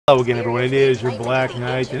Hello again, everyone. It is your Black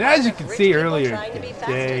Knight, and as you can see earlier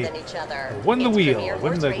today, I won the wheel,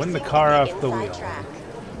 won the car off the wheel.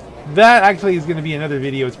 That actually is going to be another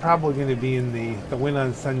video. It's probably going to be in the Win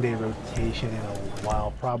on Sunday rotation in a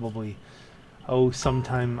while, probably. Oh,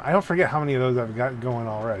 sometime. I don't forget how many of those I've got going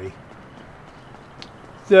already.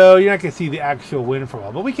 So you're not going to see the actual win for a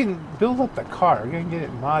while, but we can build up the car. We're going to get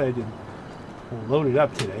it modded and we'll load it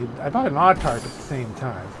up today. I bought an Autarch at the same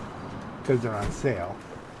time because they're on sale.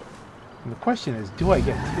 And the question is, do I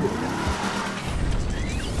get two of them?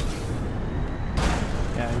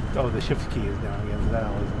 Yeah, oh, the shift key is down again, so that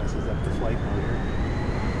always messes up the flight mode here.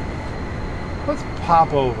 Let's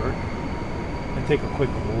pop over and take a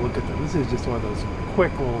quick look at them. This is just one of those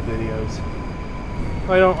quick little videos.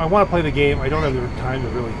 I want to play the game. I don't have the time to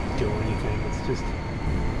really do anything. It's just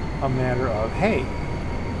a matter of, hey,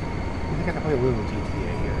 I think I can play a little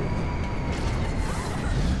GTA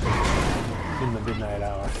here in the midnight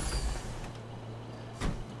hour.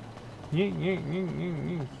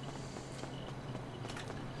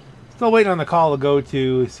 Still waiting on the call to go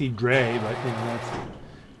to see Dre, but you know, that's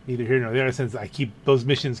neither here nor there since those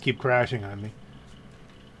missions keep crashing on me.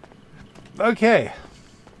 Okay.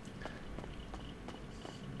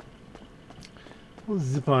 We'll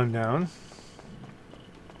zip on down.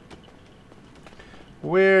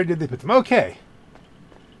 Where did they put them? Okay.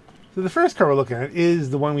 So the first car we're looking at is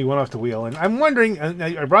the one we went off the wheel, and I'm wondering, and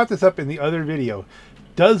I brought this up in the other video,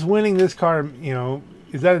 does winning this car, you know,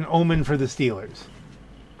 is that an omen for the Steelers?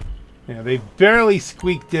 You know, they barely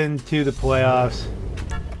squeaked into the playoffs.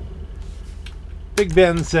 Big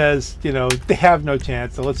Ben says, you know, they have no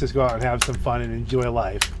chance, so let's just go out and have some fun and enjoy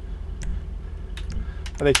life.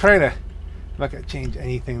 Are they trying to, I'm not going to change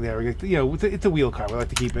anything there. You know, it's a wheel car. We like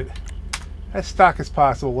to keep it as stock as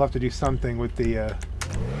possible. We'll have to do something with the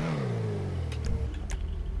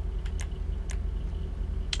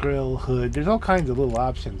grill, hood. There's all kinds of little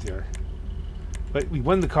options here. But we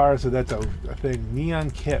won the car, so that's a thing. Neon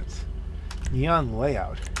kits. Neon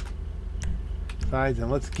layout. Sides, and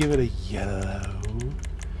let's give it a yellow.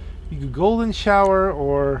 You could golden shower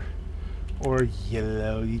or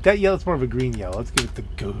yellow. That yellow's more of a green yellow. Let's give it the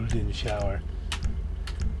golden shower.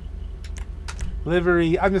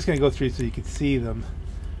 Livery. I'm just gonna go through so you can see them.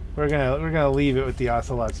 We're gonna leave it with the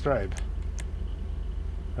ocelot stripe.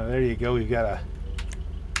 Oh, there you go. We've got a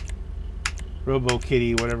Robo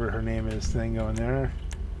Kitty, whatever her name is, thing going there.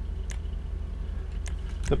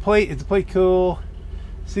 The plate, is the plate cool?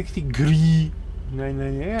 60 gris.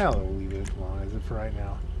 990. Yeah, I'll leave it as long as it for right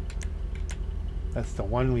now. That's the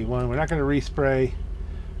one we won. We're not going to respray.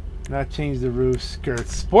 Not change the roof,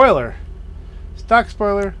 skirts. Spoiler! Stock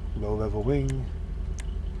spoiler. Low level wing.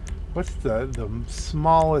 What's the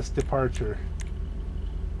smallest departure?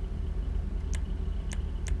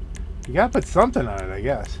 You gotta put something on it, I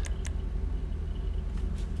guess.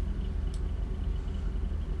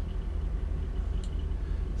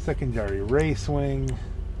 Secondary race wing.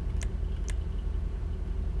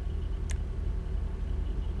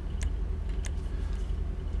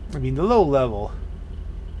 I mean, the low level.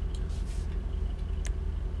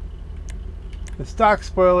 The stock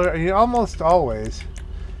spoiler, I mean, almost always.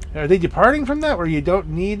 Are they departing from that, where you don't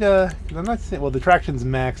need a? I'm not saying. Well, the traction's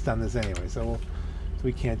maxed on this anyway, so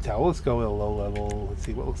we can't tell. Let's go with a low level. Let's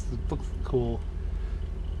see what looks cool.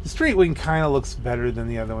 The street wing kind of looks better than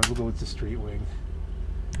the other ones. We'll go with the street wing.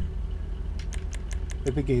 I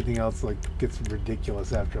think anything else gets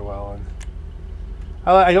ridiculous after a while, and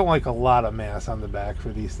I don't like a lot of mass on the back for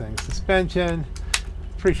these things. Suspension,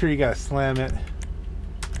 pretty sure you gotta slam it.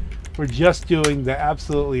 We're just doing the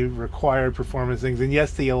absolutely required performance things, and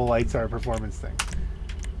yes, the yellow lights are a performance thing.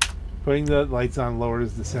 Putting the lights on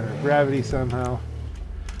lowers the center of gravity somehow.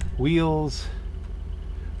 Wheels,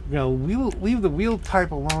 we're gonna leave the wheel type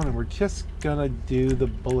alone, and we're just gonna do the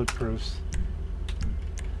bulletproofs.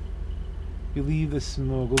 You leave the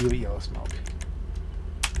smoke, we'll give it yellow smoke.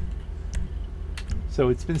 So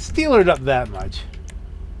it's been steelered up that much.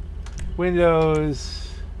 Windows,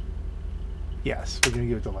 yes, we're going to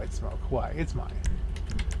give it the light smoke. Why? It's mine.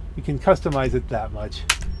 We can customize it that much.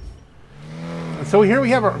 And so here we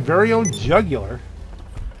have our very own jugular.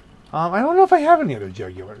 I don't know if I have any other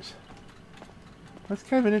jugulars. That's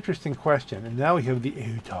kind of an interesting question. And now we have the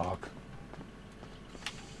Autarch.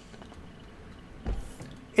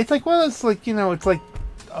 It's like one of those, like, you know, it's like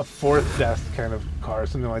a fourth best kind of car,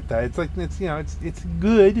 something like that. It's like, it's, you know, it's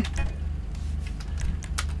good.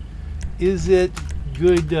 Is it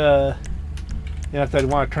good enough that I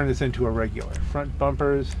want to turn this into a regular? Front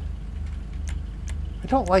bumpers. I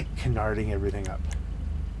don't like canarding everything up.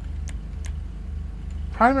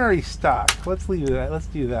 Primary stock. Let's leave that. Let's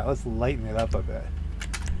do that. Let's lighten it up a bit.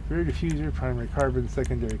 Rear diffuser, primary carbon,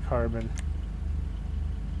 secondary carbon.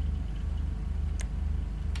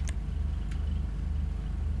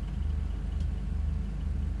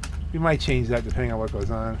 We might change that depending on what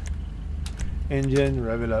goes on. Engine,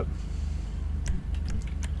 rev it up.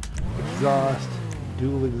 Exhaust,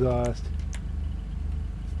 dual exhaust.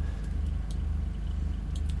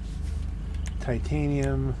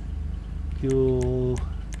 Titanium, fuel.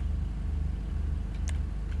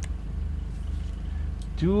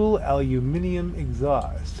 Dual aluminum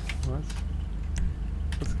exhaust.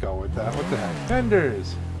 Let's go with that. What the heck?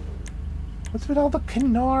 Fenders. What's with all the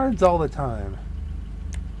canards all the time?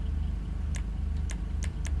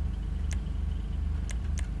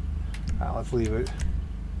 Let's leave it.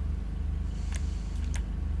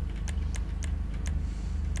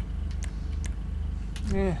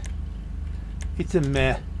 It's a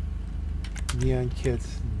meh. Neon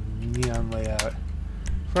kits, neon layout.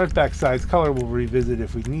 Front, back, sides, color we'll revisit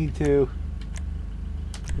if we need to.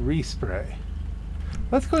 Respray.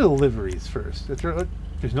 Let's go to liveries first.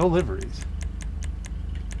 There's no liveries.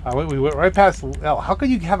 We went right past L. How could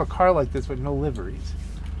you have a car like this with no liveries?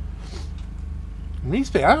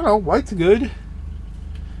 Respray, I don't know. White's good.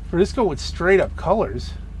 For this, go with straight up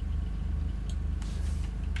colors.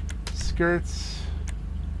 Skirts.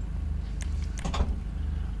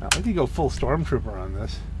 I think you go full Stormtrooper on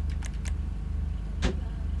this.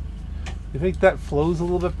 You think that flows a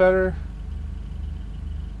little bit better?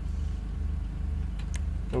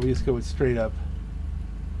 Or we just go with straight up?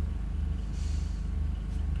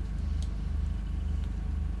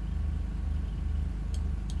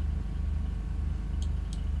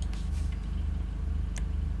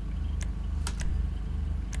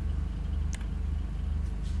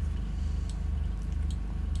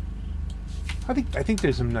 I think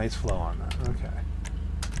there's some nice flow on that. Okay.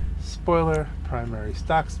 Spoiler, primary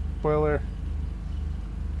stock spoiler.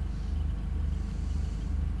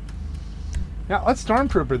 Now let's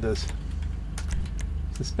Stormtrooper this.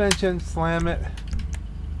 Suspension, slam it.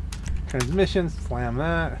 Transmission, slam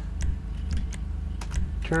that.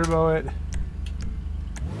 Turbo it.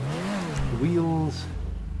 Wheels.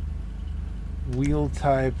 Wheel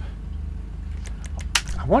type.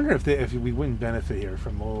 I wonder if we wouldn't benefit here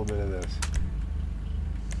from a little bit of this.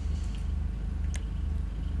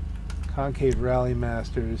 Concave Rally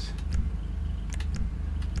Masters.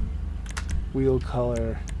 Wheel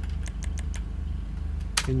color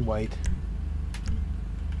in white.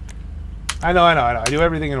 I know. I do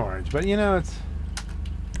everything in orange, but you know, it's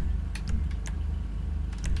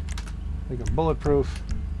like a bulletproof.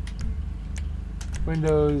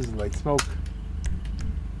 Windows, light smoke.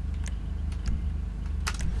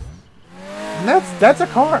 And that's a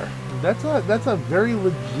car. That's a very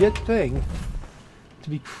legit thing to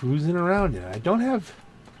be cruising around in. I don't have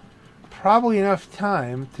probably enough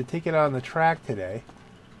time to take it out on the track today.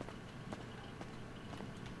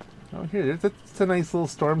 Oh, here, it's a nice little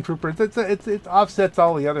Stormtrooper. It offsets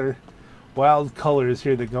all the other wild colors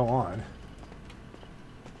here that go on.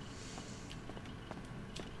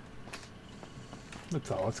 That's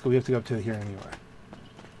all. Let's go. We have to go up to here anyway.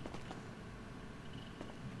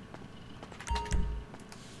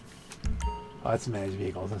 Oh, that's managed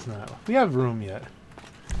vehicles. That's not. We have room yet.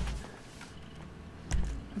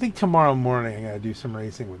 I think tomorrow morning I'm gonna do some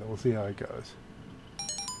racing with it. We'll see how it goes.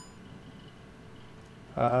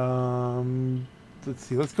 Let's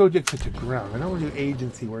see. Let's go get to ground. I don't want to do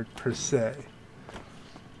agency work per se,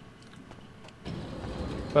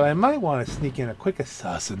 but I might want to sneak in a quick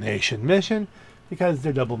assassination mission because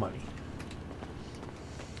they're double money.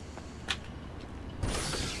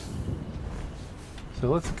 So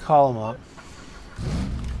let's call them up.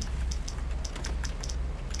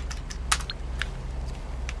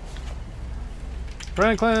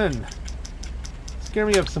 Franklin, scare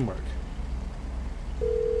me up some work.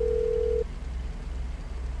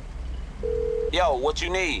 Yo, what you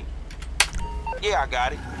need? Yeah, I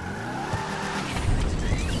got it.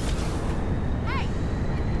 Hey.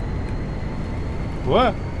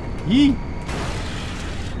 What? Yee?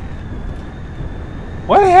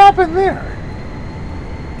 What happened there?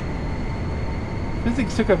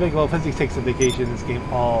 Physics took a big... Well, physics takes a vacation in this game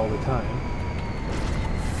all the time.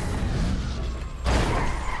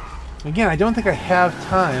 Again, I don't think I have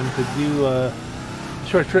time to do a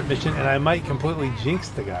short trip mission, and I might completely jinx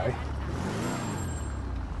the guy.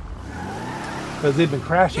 Because they've been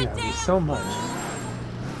crashing on me so much.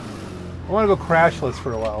 I want to go crashless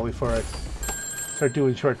for a while before I start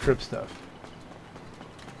doing short trip stuff.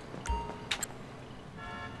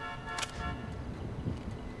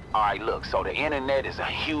 Alright, look, so the internet is a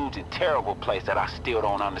huge and terrible place that I still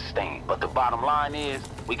don't understand. But the bottom line is,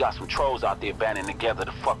 we got some trolls out there banding together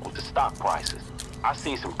to fuck with the stock prices. I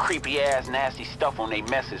seen some creepy-ass, nasty stuff on their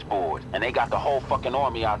message boards, and they got the whole fucking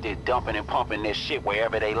army out there dumping and pumping their shit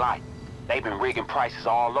wherever they like. They've been rigging prices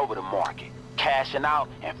all over the market, cashing out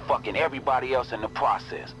and fucking everybody else in the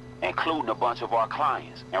process, including a bunch of our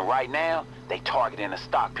clients. And right now, they targeting a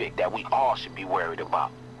stock pick that we all should be worried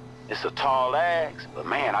about. It's a tall ask, but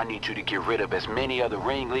man, I need you to get rid of as many of the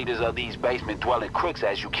ringleaders of these basement-dwelling crooks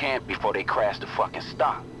as you can before they crash the fucking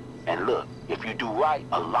stock. And look, if you do right,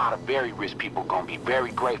 a lot of very rich people gonna be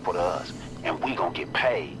very grateful to us, and we gonna get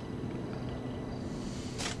paid.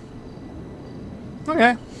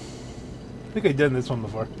 Okay. I think I've done this one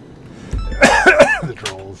before. The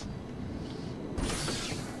trolls.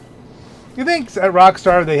 You think at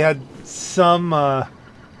Rockstar they had some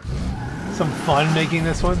fun making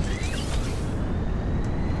this one?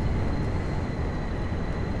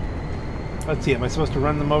 Let's see, am I supposed to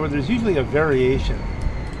run them over? There's usually a variation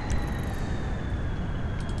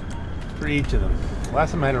for each of them.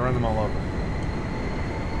 Last time I had to run them all over.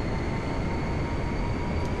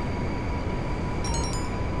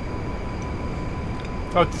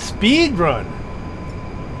 Oh, it's a speed run.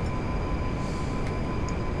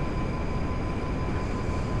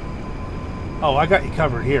 Oh, I got you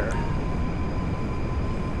covered here.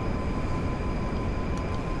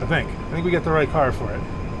 I think we got the right car for it.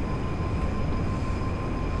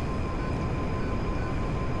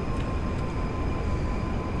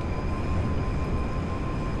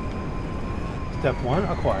 Step 1,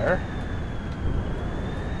 acquire.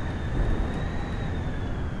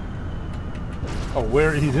 Oh,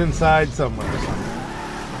 where he's inside somewhere or something.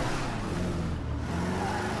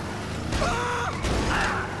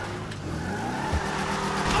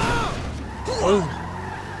 Oh.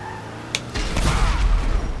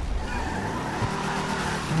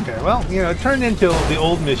 Okay, well, you know, it turned into the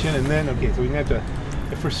old mission, and then, okay, so we have to,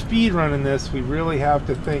 if we're speed running this, we really have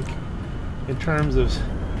to think in terms of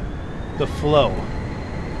the flow.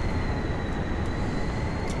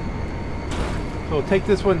 So we'll take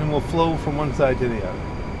this one and we'll flow from one side to the other.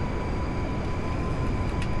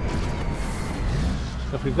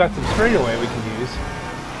 So if we've got some straightaway we can use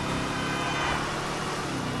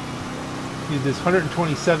this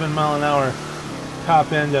 127 mile an hour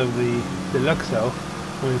top end of the Deluxo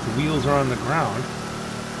when its wheels are on the ground.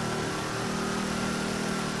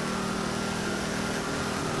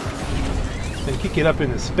 Then kick it up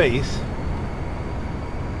into space.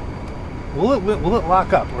 Will it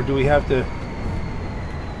lock up, or do we have to?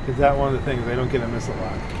 Is that one of the things? I don't get a missile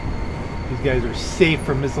lock. These guys are safe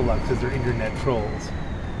from missile lock because they're internet trolls.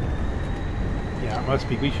 Yeah, it must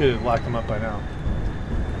be. We should have locked them up by now.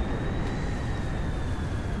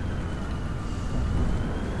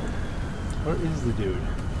 Where is the dude?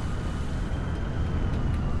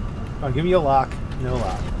 Oh, give me a lock. No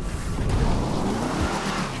lock.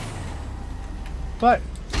 But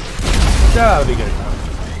that'll be good.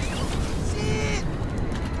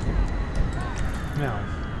 No.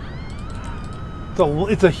 So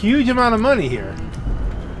it's a huge amount of money here.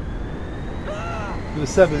 It was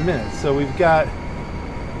 7 minutes, so we've got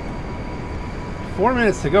 4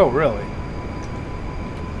 minutes to go, really.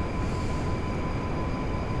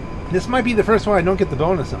 This might be the first one I don't get the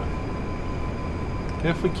bonus on.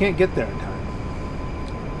 If we can't get there in time.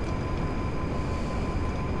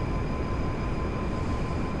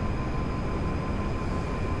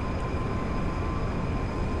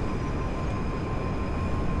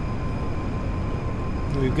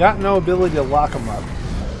 We've got no ability to lock them up.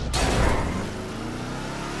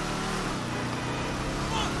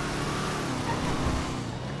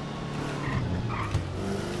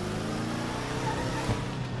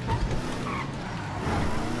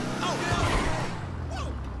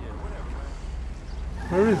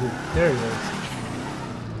 Where is it? There it is.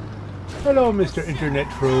 Hello, Mr.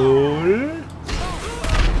 Internet Troll.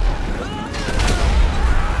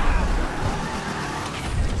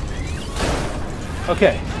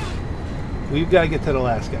 Okay, we've got to get to the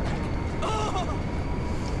last guy.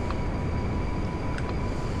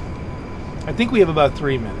 I think we have about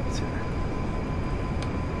 3 minutes here.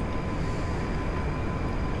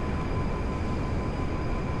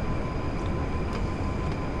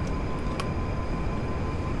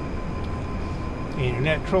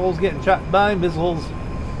 Internet trolls getting shot by missiles.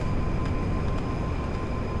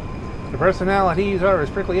 The personalities are as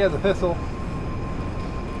prickly as a thistle.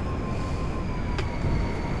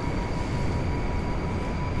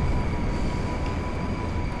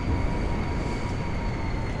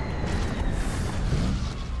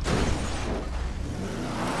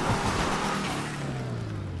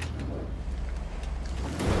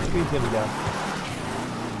 gonna be down.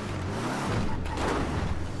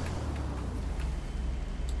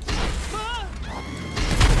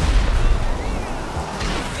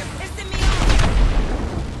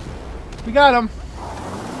 We got him.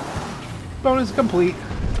 Bonus complete.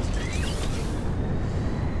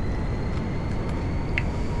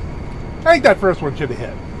 I think that first one should have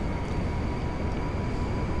hit.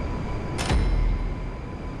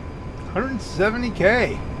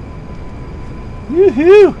 170K.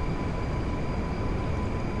 Woohoo!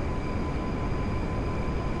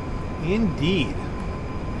 Indeed.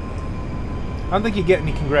 I don't think you get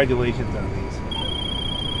any congratulations on these.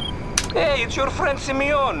 Hey, it's your friend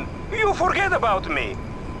Simeon. You forget about me.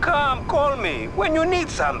 Come, call me when you need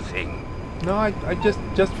something. No, I just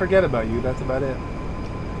forget about you. That's about it.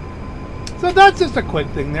 So that's just a quick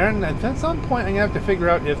thing there, and at some point I'm going to have to figure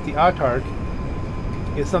out if the Autarch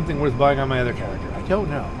is something worth buying on my other character. I don't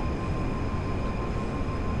know.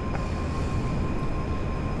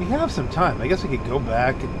 We have some time. I guess we could go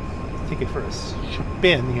back and take it for a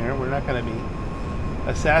spin here. We're not going to be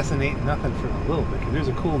assassinating nothing for a little bit, because there's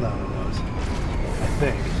a cooldown on those, I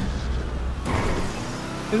think.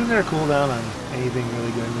 Isn't there a cooldown on anything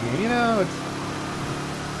really good in the game? You know, it's...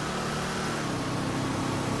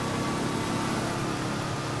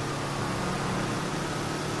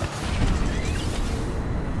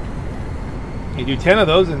 You do 10 of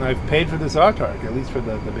those and I've paid for this Autarch, at least for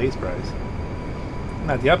the base price.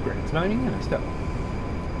 Not the upgrades, but I mean, you know, stuff.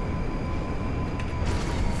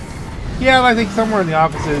 Yeah, I think somewhere in the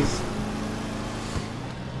offices,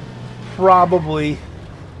 probably,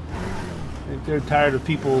 if they're tired of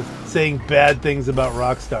people saying bad things about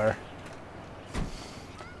Rockstar.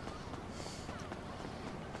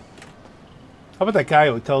 How about that guy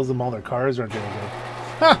who tells them all their cars aren't doing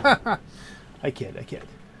good? I kid, I kid.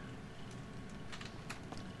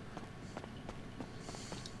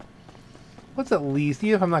 Let's at least,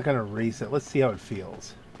 even if I'm not going to race it, let's see how it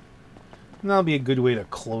feels. And that'll be a good way to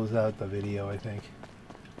close out the video, I think.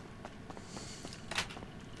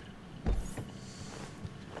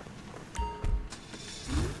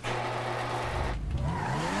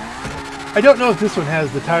 I don't know if this one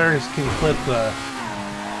has the tires can clip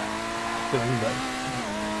thing, but...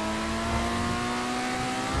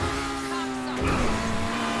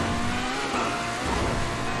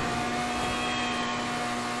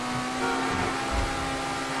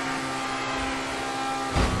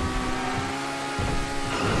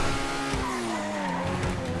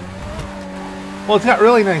 Well, it's got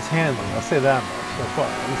really nice handling, I'll say that much so far,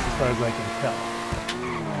 at least as far as I can tell.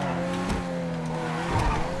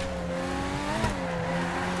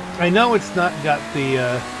 I know it's not got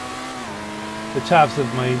the chops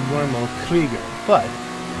of my normal Krieger, but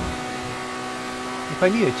if I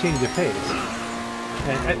need a change of pace,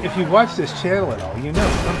 and if you watch this channel at all, you know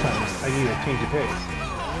sometimes I need a change of pace.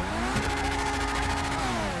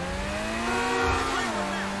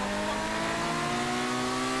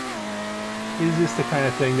 Is this the kind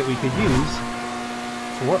of thing that we could use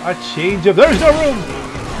for a change of... There's no room!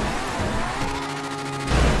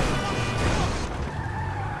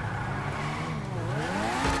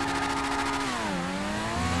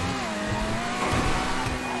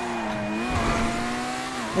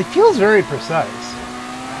 It feels very precise.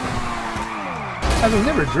 I've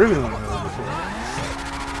never driven one of those before.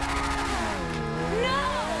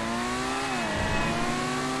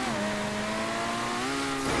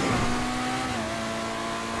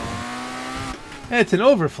 And it's an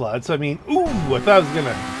overflood, so I mean, ooh, I thought I was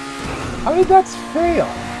gonna... How did that fail?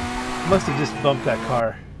 Must have just bumped that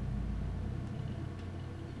car.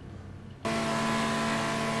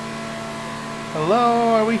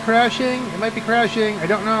 Hello, are we crashing? It might be crashing, I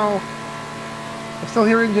don't know. I still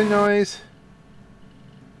hear engine noise.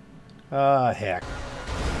 Ah, heck.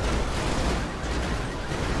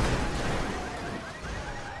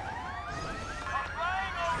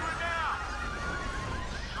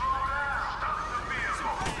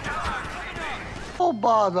 Oh,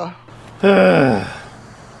 bother.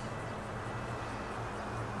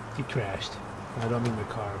 He crashed. I don't mean the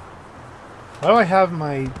car. Why do I have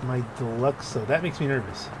my deluxe? So that makes me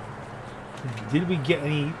nervous. Did we get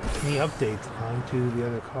any updates onto the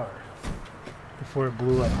other car before it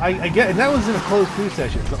blew up? I get, and that was in a closed crew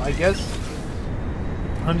session, so I guess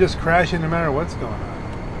I'm just crashing no matter what's going on.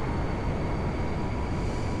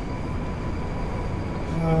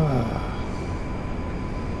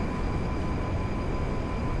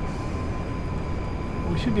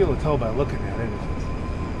 We should be able to tell by looking at it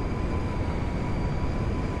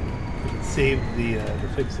if it saved the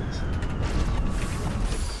fixes.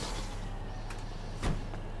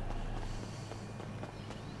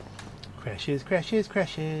 Crashes, crashes,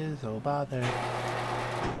 crashes. Oh, bother.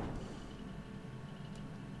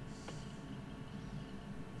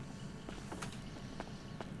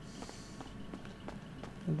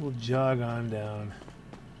 We'll jog on down.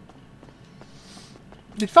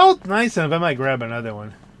 It felt nice enough. I might grab another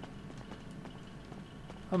one.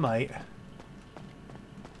 I might.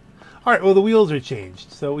 Alright, well the wheels are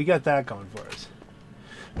changed, so we got that going for us.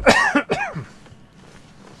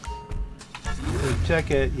 So check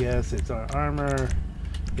it. Yes, it's our armor.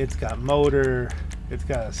 It's got motor. It's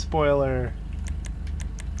got a spoiler.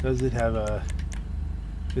 Does it have a...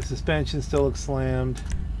 The suspension still looks slammed.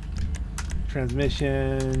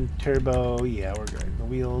 Transmission, turbo, yeah, we're good. The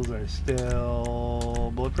wheels are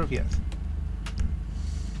still bulletproof, yes.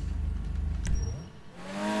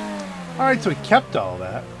 Alright, so we kept all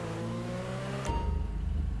that.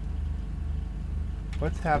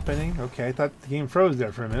 What's happening? Okay, I thought the game froze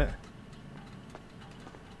there for a minute.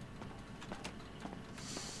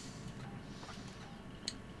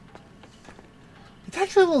 It's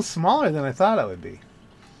actually a little smaller than I thought it would be.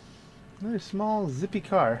 Another small, zippy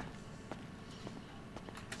car.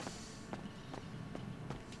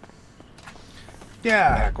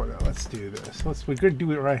 Yeah, heck with it. Let's do this. We're gonna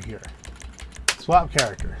do it right here. Swap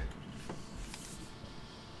character.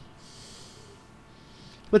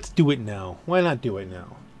 Let's do it now. Why not do it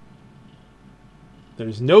now?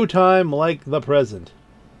 There's no time like the present.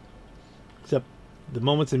 Except the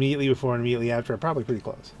moments immediately before and immediately after are probably pretty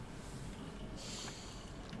close.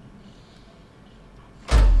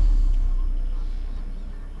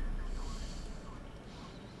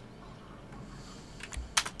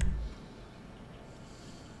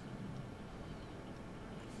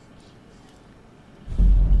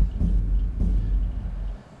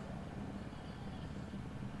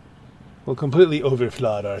 We'll completely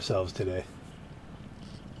overflawed ourselves today.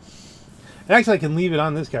 And actually I can leave it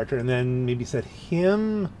on this character and then maybe set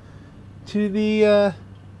him to the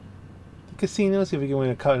casino, see if we can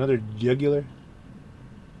win another jugular.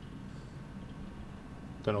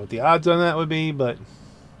 Don't know what the odds on that would be, but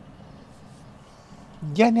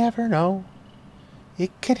you never know.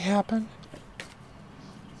 It could happen.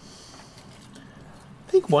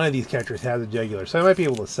 I think one of these characters has a jugular, so I might be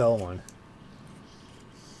able to sell one.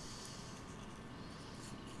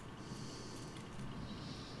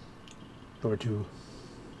 Or two.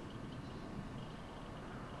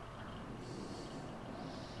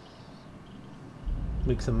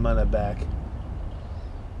 Make some money back.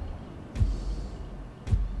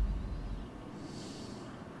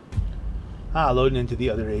 Ah, loading into the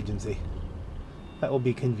other agency. That will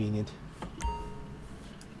be convenient.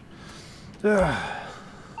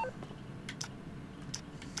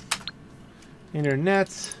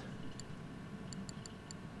 Internets.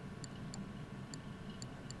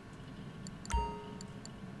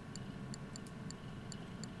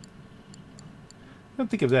 I don't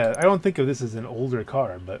think of that. I don't think of this as an older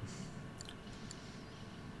car, but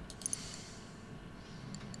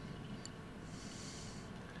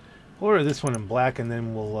we'll order this one in black, and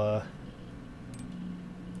then we'll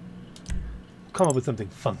come up with something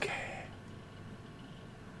funky.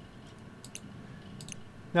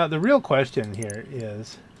 Now the real question here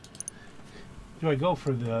is, do I go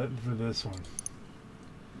for this one?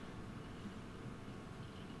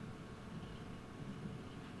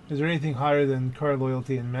 Is there anything higher than car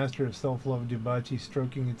loyalty and master of self-love Dubachi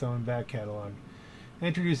stroking its own back catalog?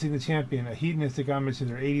 Introducing the champion, a hedonistic homage to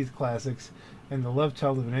their 80s classics, and the love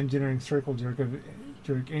child of an engineering circle jerk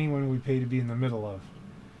anyone would pay to be in the middle of.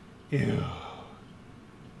 Ew.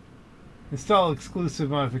 Install exclusive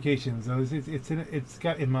modifications. It's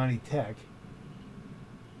got Imani tech.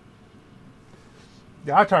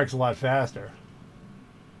 The Autarch's a lot faster.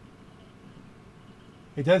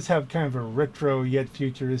 It does have kind of a retro yet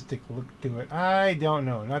futuristic look to it. I don't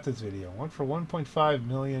know. Not this video. One for 1.5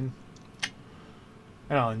 million.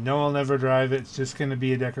 I don't know. I'll never drive it. It's just going to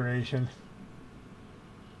be a decoration.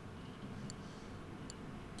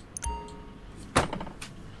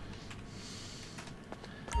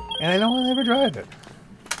 And I know I'll never drive it.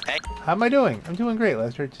 Hey. How am I doing? I'm doing great,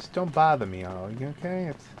 Lester. Just don't bother me. All okay?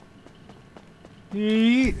 It's...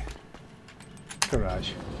 Yeet.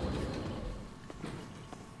 Garage.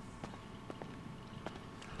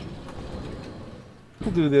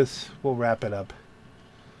 We'll do this. We'll wrap it up.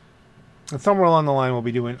 And somewhere along the line we'll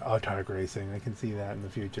be doing Autarch racing. I can see that in the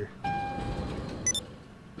future.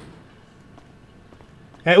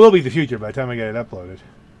 And it will be the future by the time I get it uploaded.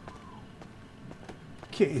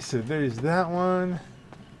 Okay, so there's that one.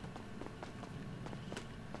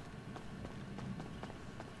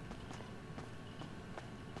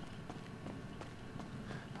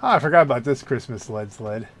 Oh, I forgot about this Christmas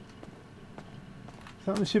sled.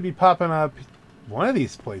 Something should be popping up one of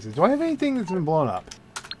these places. Do I have anything that's been blown up?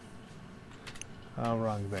 Oh,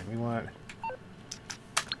 wrong thing. We want...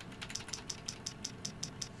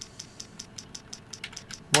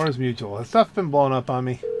 Mars Mutual. Has stuff been blown up on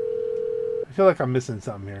me? I feel like I'm missing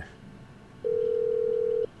something here.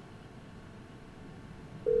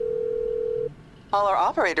 All our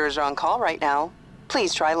operators are on call right now.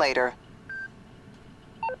 Please try later.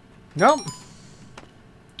 Nope.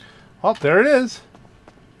 Oh, there it is.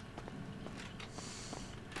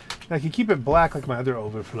 I can keep it black like my other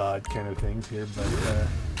overflawed kind of things here, but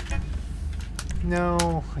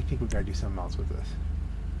no, I think we gotta do something else with this.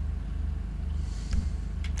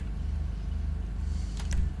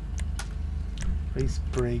 Race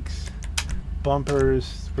brakes,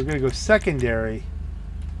 bumpers. We're gonna go secondary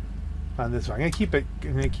on this one. I'm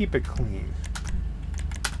gonna keep it clean.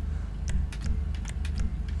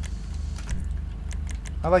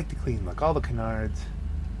 I like the clean look. All the canards.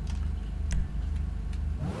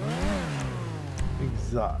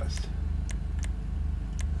 Exhaust.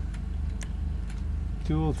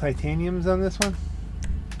 Dual titaniums on this one.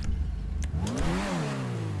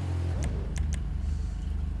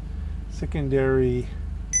 Secondary.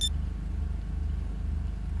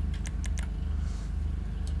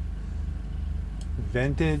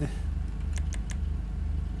 Vented.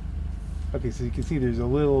 Okay, so you can see there's a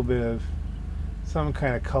little bit of some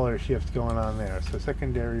kind of color shift going on there. So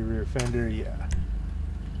secondary rear fender, yeah.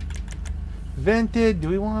 Vented, do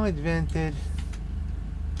we want it vented?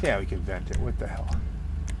 Yeah, we can vent it. What the hell?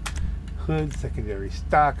 Hood, secondary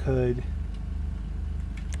stock hood.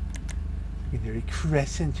 Secondary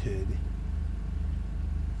crescent hood.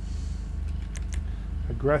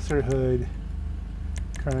 Aggressor hood.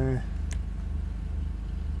 Kinda.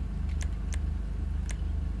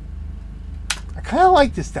 I kind of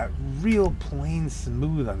like that real plain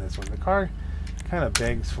smooth on this one. The car kind of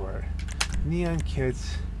begs for it. Neon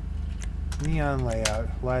kits. Neon layout,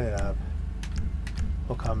 light it up.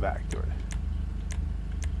 We'll come back to it.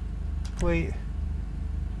 Wait.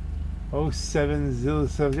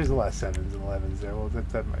 0707. There's a lot of 7s and 11s there. Well,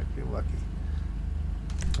 that might be lucky.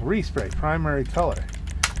 Respray, primary color.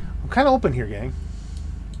 I'm kind of open here, gang.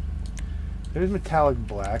 There's metallic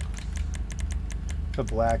black. The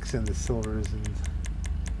blacks and the silvers and...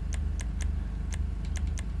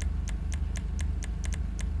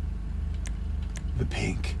 the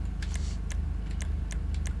pink.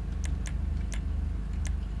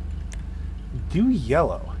 Do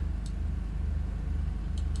yellow.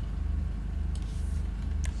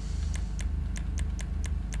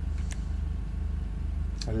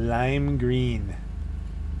 Lime green.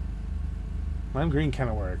 Lime green kind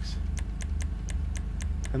of works.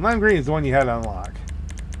 And lime green is the one you had to unlock.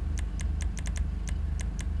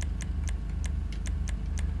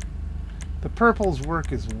 The purples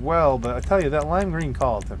work as well, but I tell you, that lime green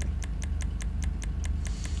called to me.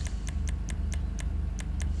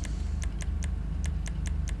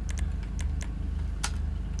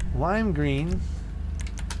 Lime green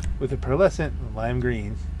with a pearlescent lime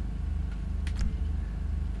green,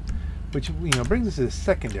 which, you know, brings us to the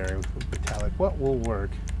secondary with metallic. What will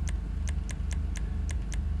work?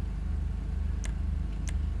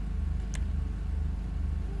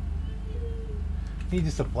 Need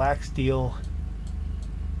just a black steel.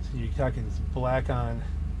 So you're talking black on.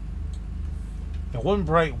 Now, one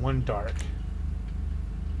bright, one dark.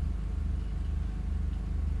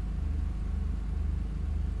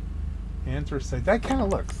 Anthracite. That kind of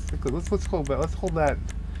looks. Let's hold that. Let's hold that.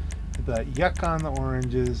 The yuck on the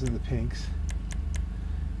oranges and the pinks.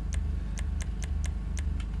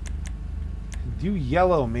 Do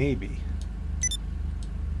yellow maybe.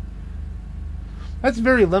 That's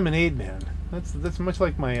very Lemonade Man. That's much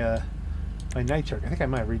like my my night shark. I think I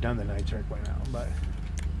might have redone the night shark by now, but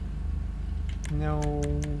no.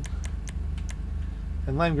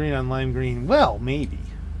 And lime green on lime green. Well, maybe.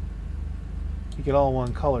 Make it all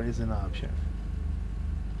one color is an option.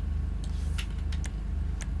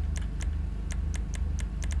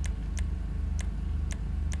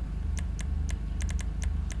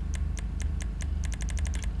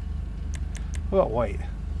 What about white?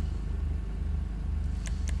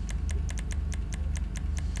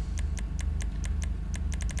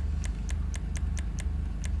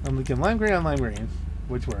 I'm looking lime green on lime green,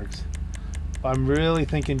 which works. But I'm really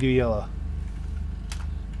thinking do yellow.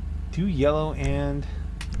 Do yellow and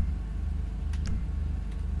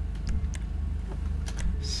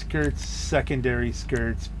skirts, secondary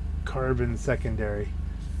skirts, carbon secondary.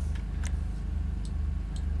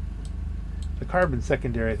 The carbon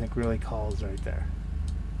secondary I think really calls right there.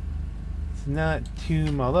 It's not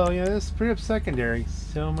too, although, you know, this strip secondary,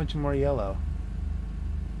 so much more yellow.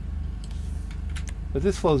 But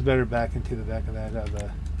this flows better back into the back of that the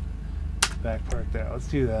back part there. Let's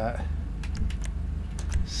do that.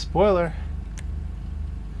 Spoiler.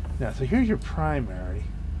 Now, so here's your primary.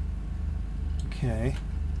 Okay.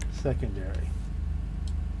 Secondary.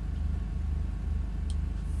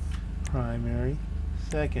 Primary.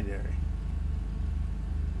 Secondary.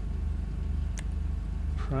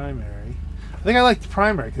 Primary. I think I like the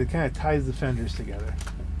primary because it kind of ties the fenders together.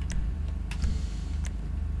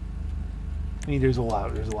 I mean, there's a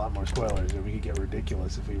lot more spoilers, and we could get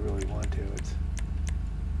ridiculous if we really want to. It's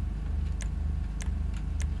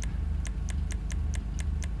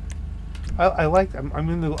I like. I'm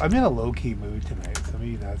in a low key mood tonight, so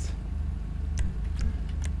maybe that's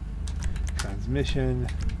transmission,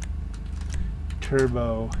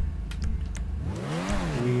 turbo,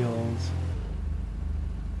 wheels.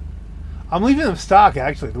 I'm leaving them stock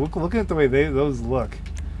actually. Looking at the way those look.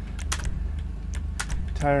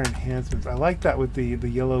 Tire enhancements. I like that with the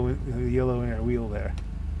yellow inner wheel there.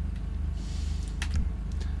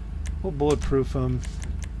 We'll bulletproof them.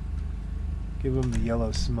 Give them the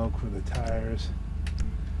yellow smoke for the tires.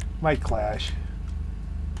 Might clash.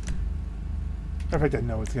 In fact, I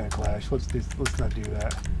know it's going to clash. Let's not do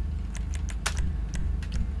that.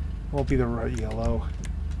 Won't be the right yellow.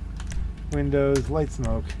 Windows, light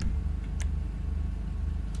smoke.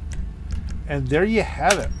 And there you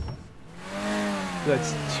have it.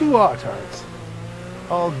 That's 2 Autarchs,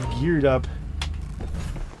 all geared up,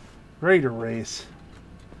 ready to race.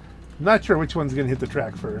 I'm not sure which one's going to hit the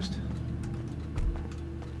track first.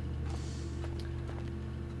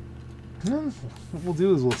 What we'll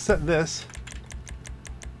do is we'll set this.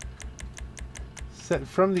 Set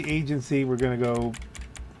from the agency, we're going to go...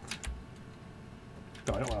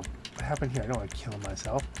 No, I don't want to... What happened here? I don't want to kill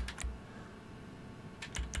myself.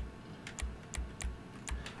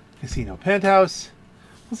 Casino penthouse.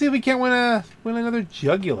 We'll see if we can't win another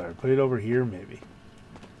jugular. Put it over here maybe.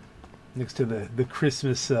 Next to the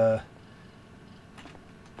Christmas day.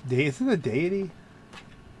 Is it a deity?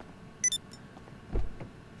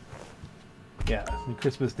 Yeah, the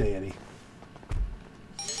Christmas deity.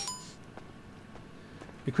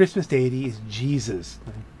 The Christmas deity is Jesus.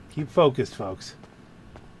 Keep focused, folks.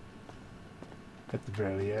 At the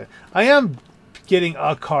very end. I am getting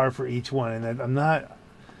a car for each one, and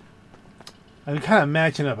I'm kind of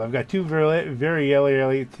matching up. I've got 2 very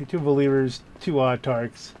yellow, 2 Believers, 2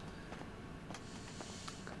 Autarchs.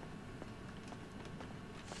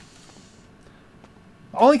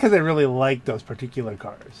 Only because I really like those particular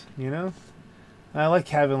cars, you know? I like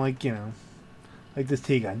having, like, you know, like this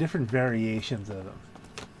T-Gun, different variations of them.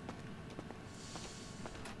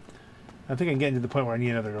 I think I'm getting to the point where I need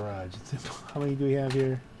another garage. How many do we have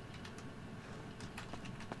here?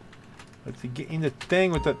 Let's see, getting the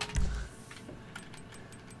thing with the...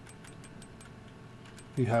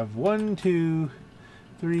 You have 1, 2,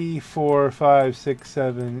 3, 4, 5, 6,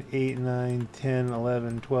 7, 8, 9, 10,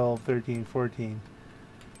 11, 12, 13, 14.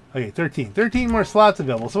 Okay, 13. 13 more slots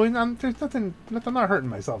available. So there's nothing. I'm not hurting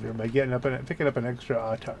myself here by picking up an extra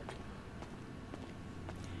Autarch.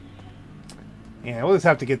 Yeah, we'll just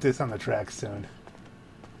have to get this on the track soon.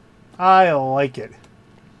 I like it.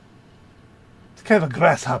 It's kind of a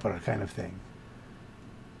grasshopper kind of thing.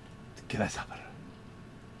 Grasshopper.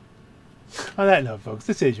 On that note, folks,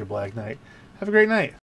 this is your Black Knight. Have a great night.